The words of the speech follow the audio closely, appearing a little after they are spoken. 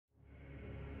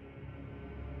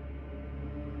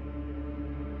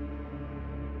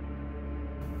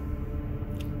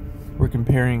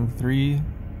comparing three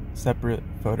separate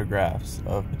photographs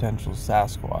of potential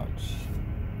Sasquatch.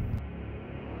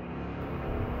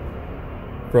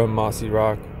 From Mossy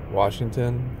Rock,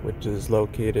 Washington, which is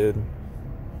located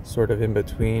sort of in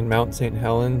between Mount St.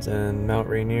 Helens and Mount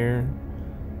Rainier.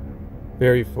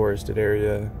 Very forested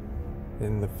area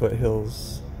in the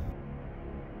foothills.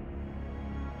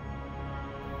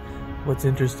 What's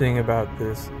interesting about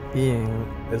this being,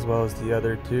 as well as the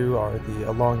other two, are the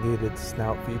elongated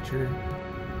snout feature.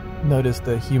 Notice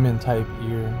the human-type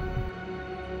ear.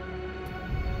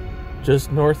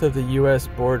 Just north of the US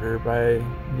border by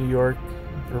New York,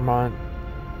 Vermont,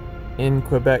 in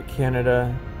Quebec,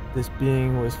 Canada, this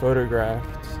being was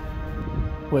photographed.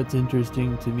 What's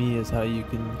interesting to me is how you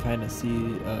can kind of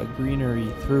see greenery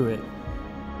through it.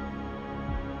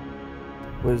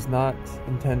 Was not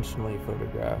intentionally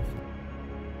photographed.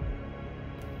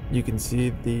 You can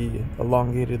see the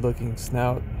elongated looking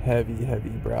snout, heavy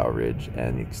brow ridge,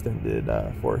 and extended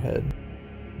forehead.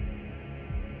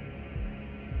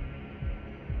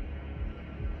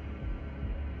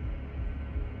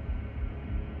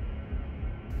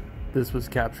 This was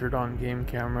captured on game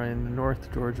camera in the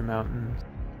North Georgia mountains.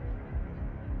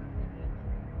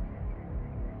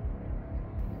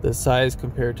 The size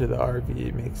compared to the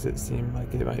RV makes it seem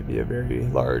like it might be a very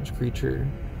large creature.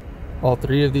 All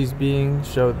three of these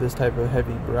beings showed this type of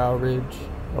heavy brow ridge,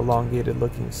 elongated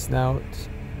looking snout,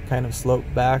 kind of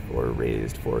sloped back or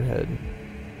raised forehead.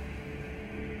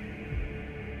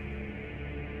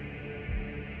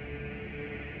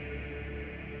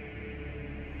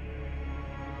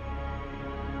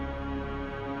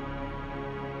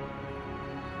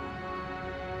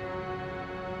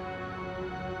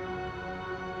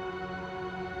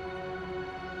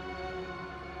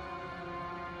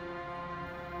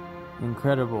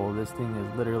 Incredible, this thing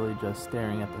is literally just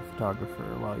staring at the photographer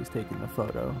while he's taking the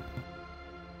photo.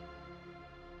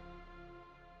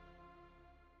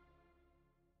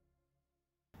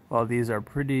 While these are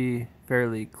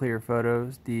fairly clear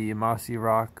photos, the Mossy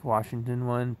Rock, Washington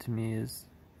one to me is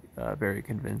very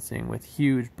convincing, with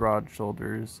huge broad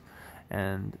shoulders,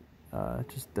 and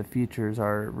just the features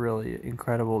are really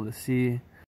incredible to see.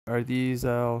 Are these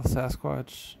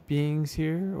Sasquatch beings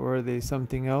here, or are they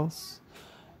something else?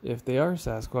 If they are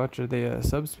Sasquatch, are they a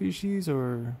subspecies,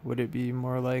 or would it be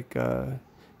more like a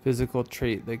physical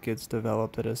trait that gets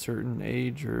developed at a certain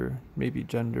age or maybe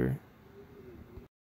gender?